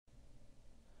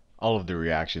all of the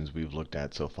reactions we've looked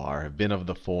at so far have been of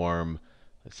the form,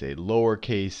 let's say,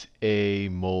 lowercase a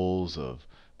moles of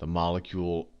the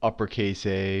molecule uppercase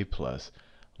A plus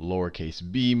lowercase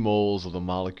b moles of the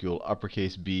molecule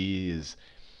uppercase B. Is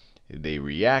they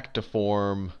react to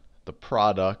form the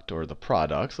product or the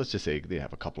products. Let's just say they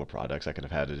have a couple of products. I could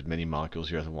have had as many molecules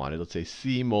here as I wanted. Let's say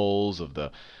C moles of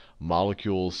the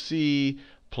molecule C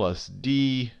plus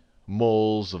D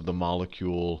moles of the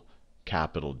molecule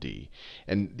capital D.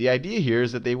 And the idea here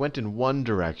is that they went in one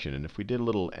direction. And if we did a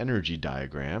little energy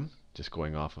diagram, just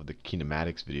going off of the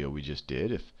kinematics video we just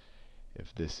did, if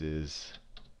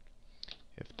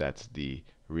that's the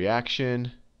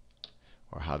reaction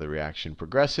or how the reaction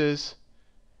progresses,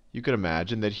 you could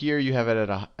imagine that here you have it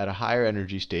at a higher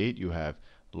energy state. You have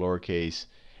lowercase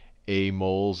a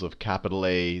moles of capital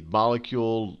A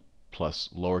molecule plus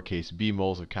lowercase b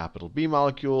moles of capital B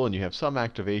molecule, and you have some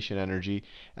activation energy.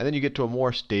 And then you get to a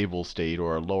more stable state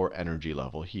or a lower energy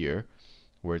level here,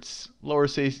 where it's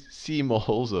lowercase c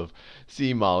moles of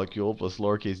C molecule plus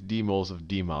lowercase d moles of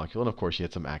D molecule. And of course, you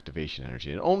had some activation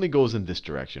energy. It only goes in this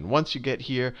direction. Once you get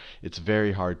here, it's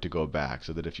very hard to go back.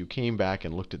 So that if you came back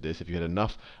and looked at this, if you had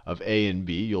enough of A and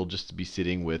B, you'll just be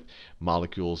sitting with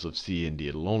molecules of C and D.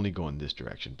 It'll only go in this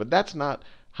direction. But that's not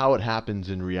how it happens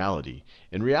in reality.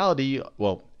 In reality,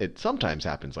 well, it sometimes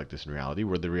happens like this in reality,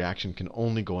 where the reaction can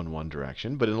only go in one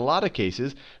direction. But in a lot of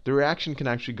cases, the reaction can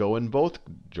actually go in both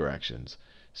directions.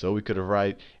 So we could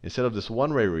write, instead of this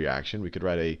one-way reaction, we could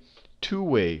write a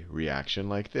two-way reaction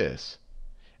like this.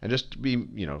 And just to be,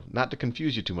 not to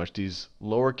confuse you too much, these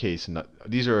lowercase,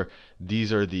 these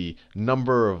are the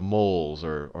number of moles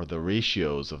or the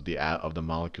ratios of the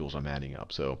molecules I'm adding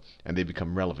up. So, and they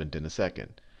become relevant in a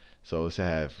second. So let's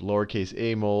have lowercase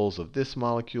a moles of this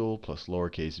molecule plus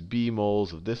lowercase b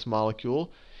moles of this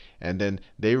molecule. And then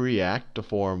they react to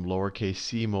form lowercase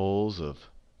c moles of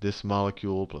this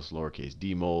molecule plus lowercase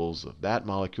d moles of that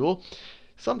molecule.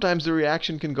 Sometimes the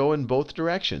reaction can go in both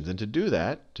directions. And to do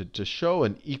that, to show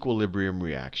an equilibrium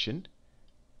reaction,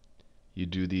 you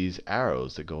do these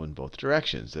arrows that go in both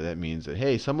directions. So that means that,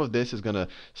 hey, some of this is going to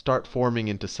start forming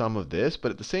into some of this,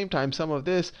 but at the same time, some of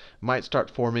this might start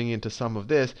forming into some of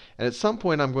this. And at some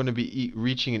point, I'm going to be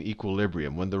reaching an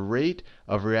equilibrium. When the rate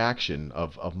of reaction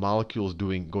of molecules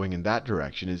going in that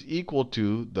direction is equal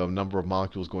to the number of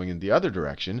molecules going in the other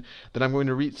direction, then I'm going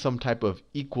to reach some type of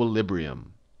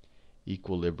equilibrium.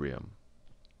 Equilibrium.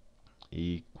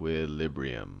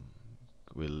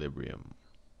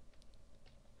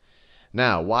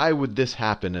 Now, why would this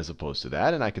happen as opposed to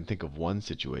that? And I can think of one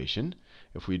situation.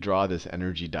 If we draw this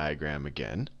energy diagram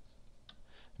again,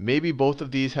 maybe both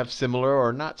of these have similar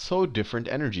or not so different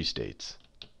energy states.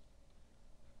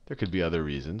 There could be other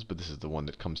reasons, but this is the one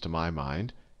that comes to my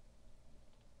mind.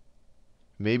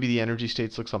 Maybe the energy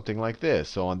states look something like this.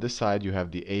 So on this side, you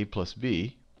have the A plus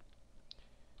B.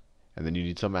 And then you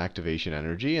need some activation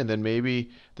energy. And then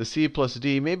maybe the C plus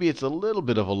D, maybe it's a little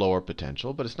bit of a lower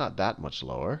potential, but it's not that much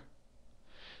lower.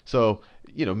 So,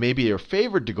 maybe you're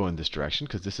favored to go in this direction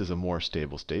because this is a more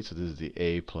stable state. So this is the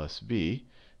A plus B.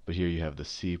 But here you have the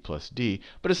C plus D.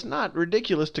 But it's not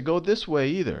ridiculous to go this way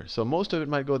either. So most of it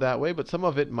might go that way, but some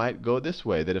of it might go this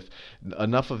way. That if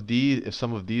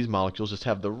some of these molecules just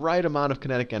have the right amount of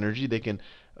kinetic energy, they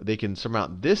can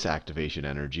surmount this activation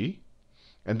energy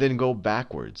and then go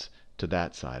backwards to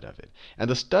that side of it. And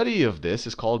the study of this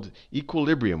is called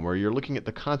equilibrium, where you're looking at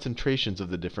the concentrations of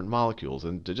the different molecules.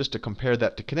 And just to compare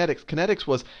that to kinetics, kinetics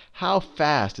was how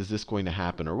fast is this going to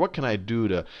happen, or what can I do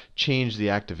to change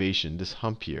the activation, this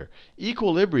hump here.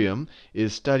 Equilibrium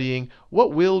is studying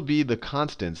what will be the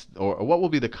constants, or what will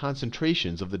be the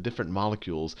concentrations of the different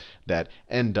molecules that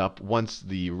end up once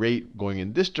the rate going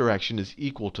in this direction is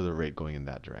equal to the rate going in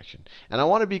that direction. And I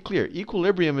want to be clear,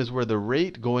 equilibrium is where the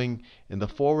rate going in the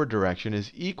forward direction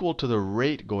is equal to the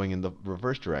rate going in the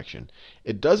reverse direction.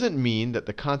 It doesn't mean that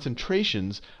the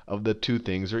concentrations of the two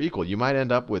things are equal. You might end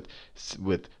up with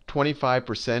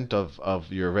 25%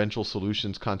 of your eventual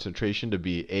solution's concentration to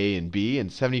be A and B, and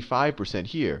 75%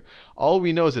 here. All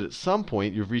we know is that at some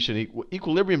point you've reached an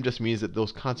equilibrium. Just means that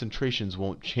those concentrations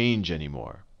won't change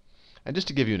anymore. And just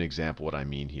to give you an example what I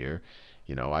mean here,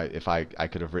 if I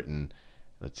could have written,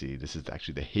 let's see, this is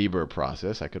actually the Haber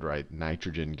process. I could write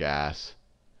nitrogen gas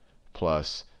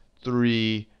plus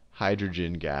 3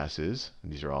 hydrogen gases, and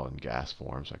these are all in gas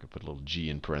form, so I could put a little g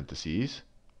in parentheses,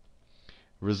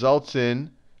 results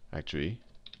in, actually,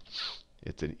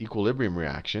 it's an equilibrium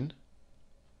reaction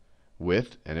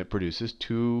with, and it produces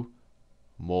 2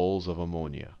 moles of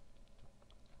ammonia.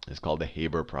 It's called the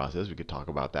Haber process. We could talk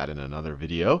about that in another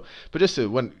video. But just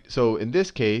so in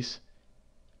this case,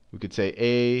 we could say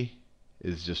A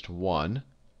is just 1,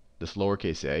 this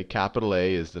lowercase a. Capital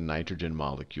A is the nitrogen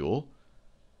molecule.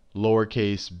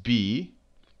 Lowercase b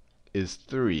is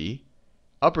 3.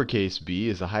 Uppercase B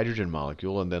is the hydrogen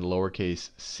molecule, and then lowercase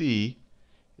c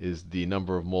is the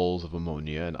number of moles of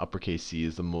ammonia, and uppercase C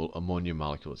is the ammonia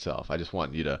molecule itself. I just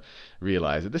want you to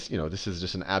realize that this is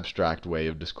just an abstract way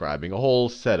of describing a whole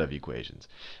set of equations.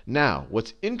 Now,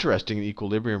 what's interesting in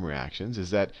equilibrium reactions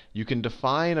is that you can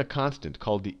define a constant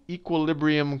called the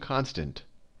equilibrium constant.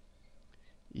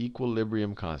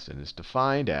 Equilibrium constant is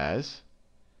defined as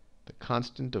the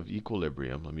constant of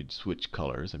equilibrium. Let me switch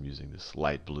colors. I'm using this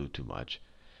light blue too much.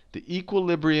 The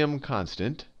equilibrium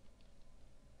constant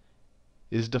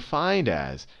is defined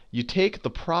as you take the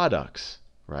products,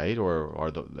 right,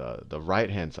 or the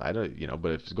right-hand side,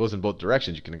 but if it goes in both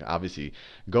directions, you can obviously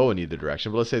go in either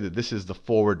direction. But let's say that this is the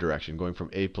forward direction, going from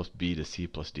A plus B to C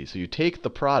plus D. So you take the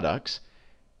products,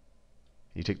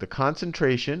 you take the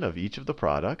concentration of each of the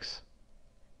products,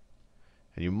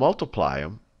 and you multiply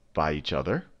them by each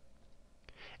other,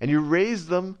 and you raise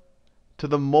them to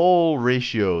the mole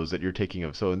ratios that you're taking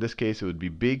of. So in this case, it would be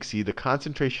big C, the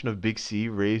concentration of big C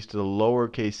raised to the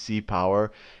lowercase c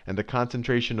power, and the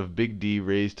concentration of big D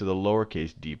raised to the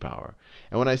lowercase d power.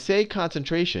 And when I say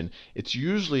concentration, it's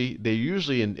usually,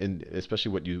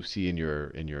 especially what you see in your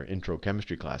intro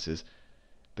chemistry classes,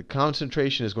 the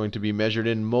concentration is going to be measured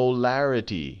in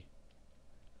molarity.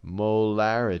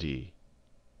 Molarity,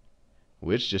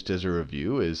 which, just as a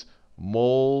review, is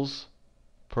moles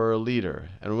per liter.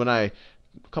 And a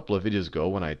couple of videos ago,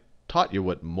 when I taught you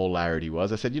what molarity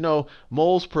was, I said,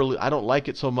 moles per liter, I don't like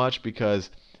it so much because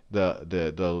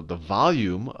the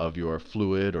volume of your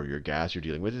fluid or your gas you're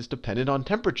dealing with is dependent on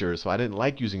temperature, so I didn't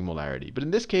like using molarity. But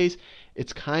in this case,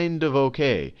 it's kind of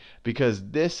okay,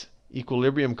 because this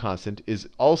equilibrium constant is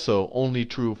also only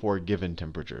true for a given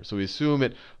temperature. So we assume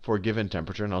it for a given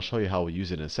temperature, and I'll show you how we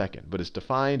use it in a second. But it's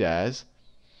defined as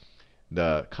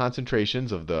the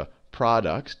concentrations of the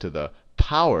products to the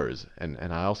powers, and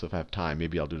I also, if I have time,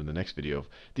 maybe I'll do it in the next video,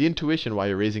 the intuition why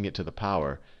you're raising it to the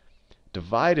power,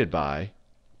 divided by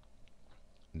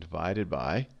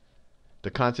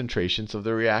the concentrations of the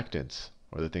reactants,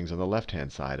 or the things on the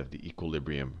left-hand side of the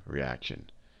equilibrium reaction.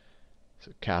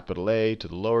 So capital A to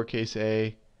the lowercase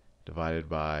a divided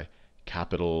by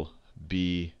capital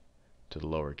B to the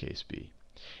lowercase b.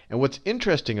 And what's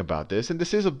interesting about this, and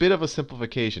this is a bit of a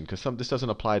simplification because this doesn't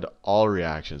apply to all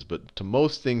reactions, but to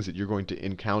most things that you're going to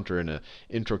encounter in an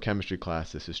intro chemistry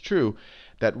class, this is true,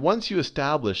 that once you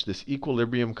establish this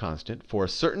equilibrium constant for a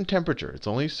certain temperature, it's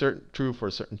only true for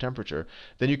a certain temperature,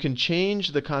 then you can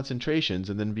change the concentrations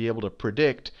and then be able to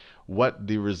predict what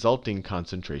the resulting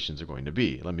concentrations are going to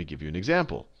be. Let me give you an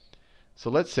example.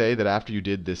 So let's say that after you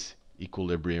did this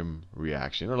equilibrium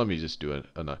reaction, or let me just do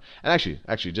and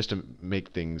actually just to make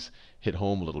things hit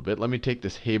home a little bit, let me take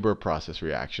this Haber process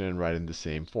reaction and write it in the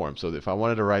same form. So if I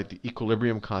wanted to write the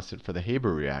equilibrium constant for the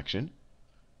Haber reaction,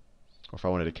 or if I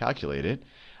wanted to calculate it,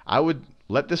 I would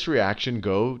let this reaction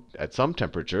go at some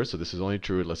temperature. So this is only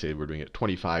true, let's say we're doing it at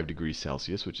 25 degrees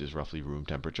Celsius, which is roughly room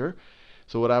temperature.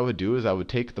 So what I would do is I would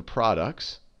take the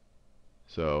products.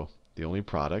 So the only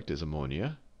product is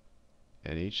ammonia,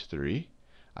 NH3.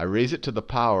 I raise it to the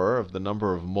power of the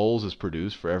number of moles is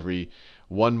produced for every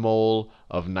 1 mole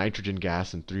of nitrogen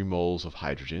gas and 3 moles of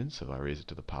hydrogen. So I raise it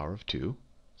to the power of 2.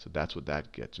 So that's what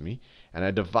that gets me. And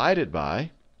I divide it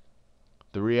by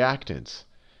the reactants.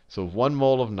 So 1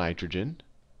 mole of nitrogen,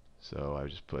 so I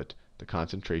just put the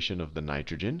concentration of the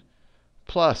nitrogen,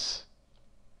 plus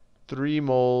 3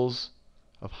 moles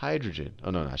of hydrogen.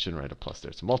 Oh, no, I shouldn't write a plus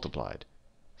there. It's multiplied.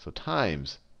 So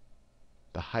times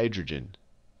the hydrogen.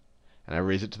 And I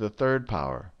raise it to the third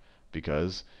power,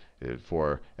 because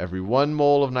for every 1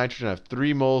 mole of nitrogen, I have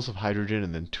 3 moles of hydrogen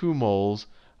and then 2 moles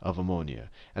of ammonia.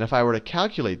 And if I were to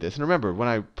calculate this, and remember, when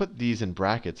I put these in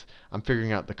brackets, I'm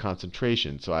figuring out the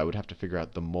concentration, so I would have to figure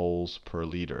out the moles per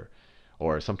liter.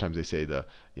 Or sometimes they say the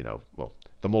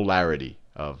molarity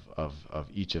of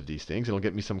each of these things. It'll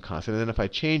get me some constant. And then if I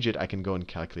change it, I can go and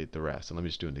calculate the rest. And let me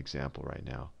just do an example right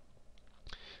now.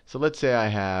 So let's say I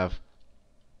have,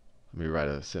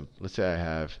 let's say I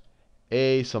have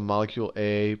A, some molecule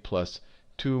A, plus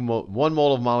 1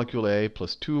 mole of molecule A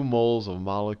plus 2 moles of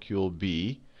molecule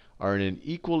B are in an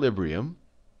equilibrium,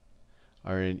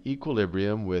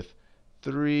 with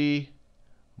 3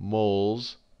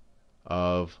 moles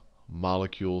of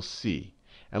molecule C.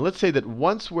 And let's say that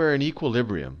once we're in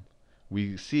equilibrium,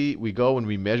 we go and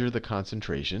we measure the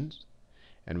concentrations,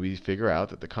 and we figure out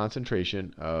that the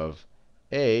concentration of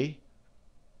A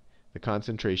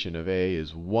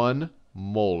is 1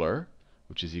 molar,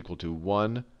 which is equal to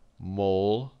 1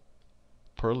 mole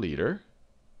per liter.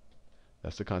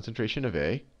 That's the concentration of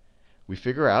A. we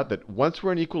figure out that once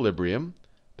we're in equilibrium,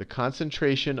 the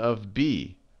concentration of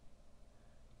B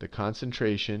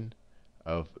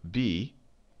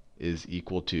is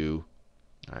equal to,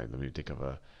 all right, let me think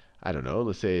of I don't know,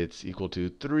 let's say it's equal to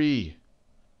 3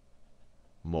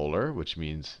 molar, which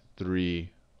means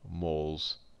 3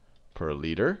 moles per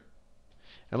liter.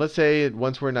 And let's say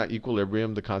once we're in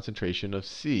equilibrium, the concentration of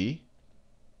C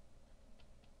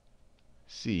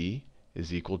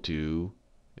is equal to,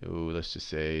 let's just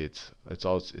say let's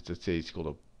say it's equal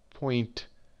to point.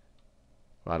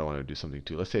 Well, I don't want to do something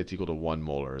too. Let's say it's equal to 1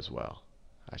 molar as well.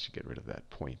 I should get rid of that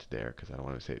point there because I don't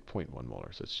want to say 0.1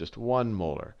 molar. So it's just 1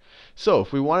 molar. So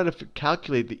if we wanted to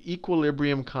calculate the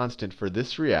equilibrium constant for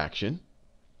this reaction,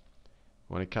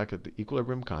 we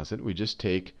just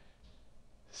take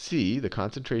C, the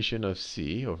concentration of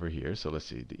C over here. So let's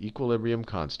see, the equilibrium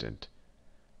constant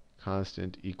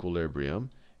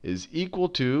equilibrium is equal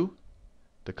to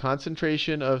the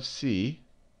concentration of C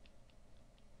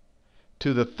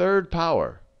to the third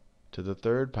power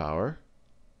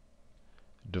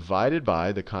divided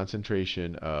by the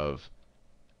concentration of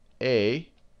A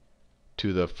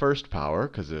to the first power,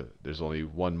 because there's only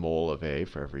 1 mole of A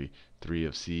for every 3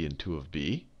 of C and 2 of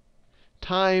B,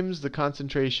 times the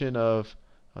concentration of,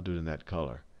 I'll do it in that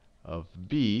color, of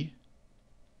B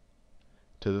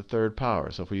to the third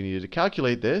power. So if we needed to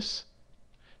calculate this,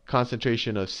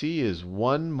 concentration of C is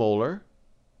 1 molar,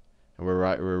 and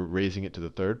we're raising it to the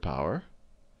third power,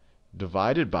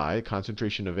 divided by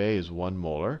concentration of A is 1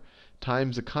 molar,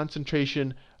 times the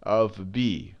concentration of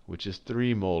B, which is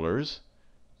 3 molars,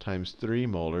 times 3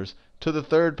 molars, to the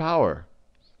third power.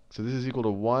 So this is equal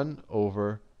to 1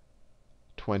 over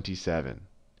 27.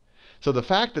 So the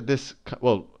fact that this,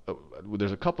 well,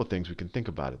 there's a couple of things we can think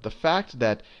about it. The fact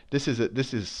that this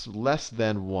is less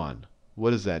than 1, what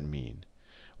does that mean?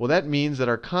 Well, that means that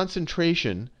our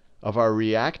concentration of our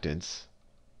reactants,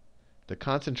 the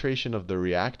concentration of the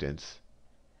reactants,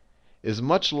 is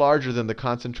much larger than the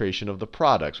concentration of the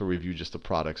products, where we view just the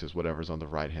products as whatever's on the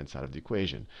right-hand side of the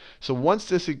equation. So once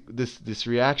this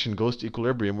reaction goes to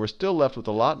equilibrium, we're still left with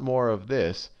a lot more of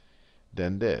this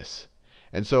than this.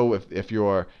 And so if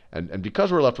you're, and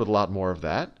because we're left with a lot more of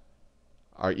that,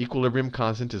 our equilibrium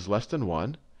constant is less than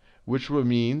 1, which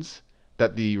means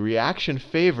that the reaction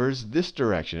favors this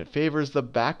direction. It favors the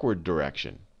backward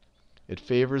direction.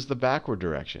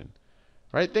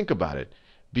 Right? Think about it.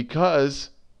 Because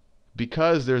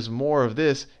there's more of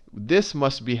this, this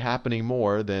must be happening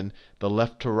more than the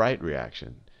left to right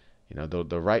reaction. You know,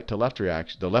 the right to left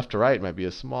reaction, the left to right might be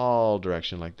a small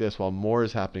direction like this, while more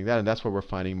is happening that, and that's why we're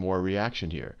finding more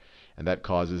reaction here. And that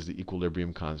causes the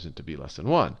equilibrium constant to be less than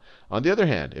 1. On the other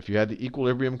hand, if you had the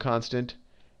equilibrium constant,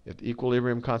 if the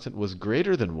equilibrium constant was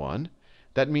greater than 1,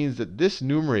 that means that this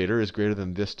numerator is greater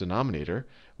than this denominator,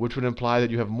 which would imply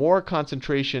that you have more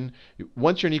concentration.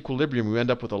 Once you're in equilibrium, you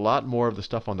end up with a lot more of the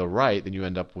stuff on the right than you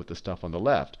end up with the stuff on the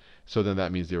left. So then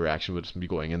that means the reaction would be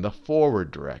going in the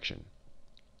forward direction.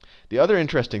 The other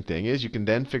interesting thing is you can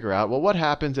then figure out, well, what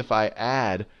happens if I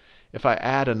add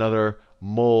another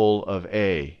mole of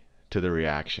A to the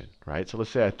reaction, right? So let's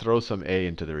say I throw some A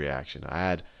into the reaction.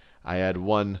 I add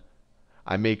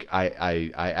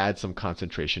some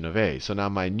concentration of A. So now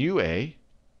my new A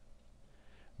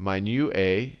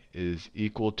is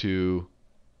equal to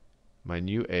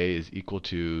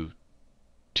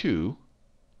 2.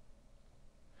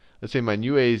 Let's say my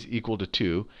new A is equal to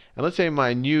 2, and let's say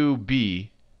my new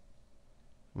B,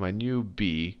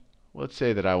 let's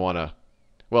say that I want to,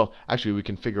 well, actually we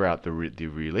can figure out the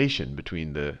relation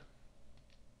between the,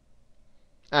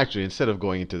 actually, instead of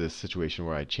going into this situation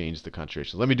where I change the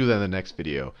concentration, let me do that in the next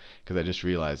video, because I just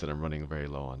realized that I'm running very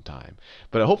low on time.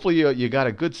 But hopefully you got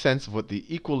a good sense of what the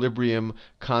equilibrium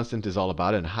constant is all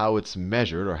about and how it's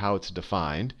measured or how it's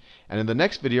defined. And in the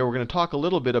next video, we're going to talk a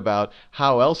little bit about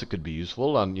how else it could be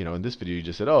useful. In this video, you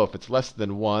just said, oh, if it's less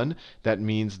than 1, that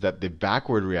means that the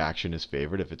backward reaction is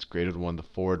favored. If it's greater than 1, the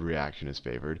forward reaction is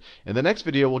favored. In the next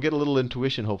video, we'll get a little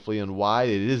intuition, hopefully, on why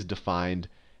it is defined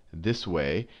this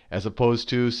way as opposed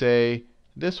to, say,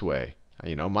 this way.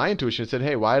 My intuition said,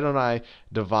 hey, why don't I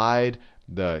divide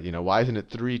why isn't it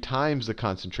 3 times the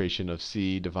concentration of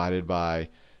C divided by,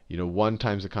 1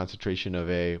 times the concentration of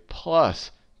A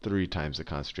plus 3 times the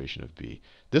concentration of B?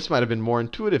 This might have been more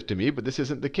intuitive to me, but this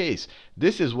isn't the case.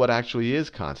 This is what actually is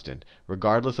constant,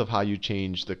 regardless of how you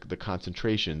change the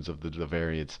concentrations of the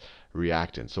various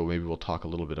reactants. So maybe we'll talk a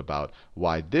little bit about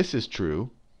why this is true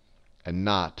and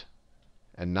not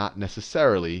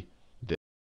necessarily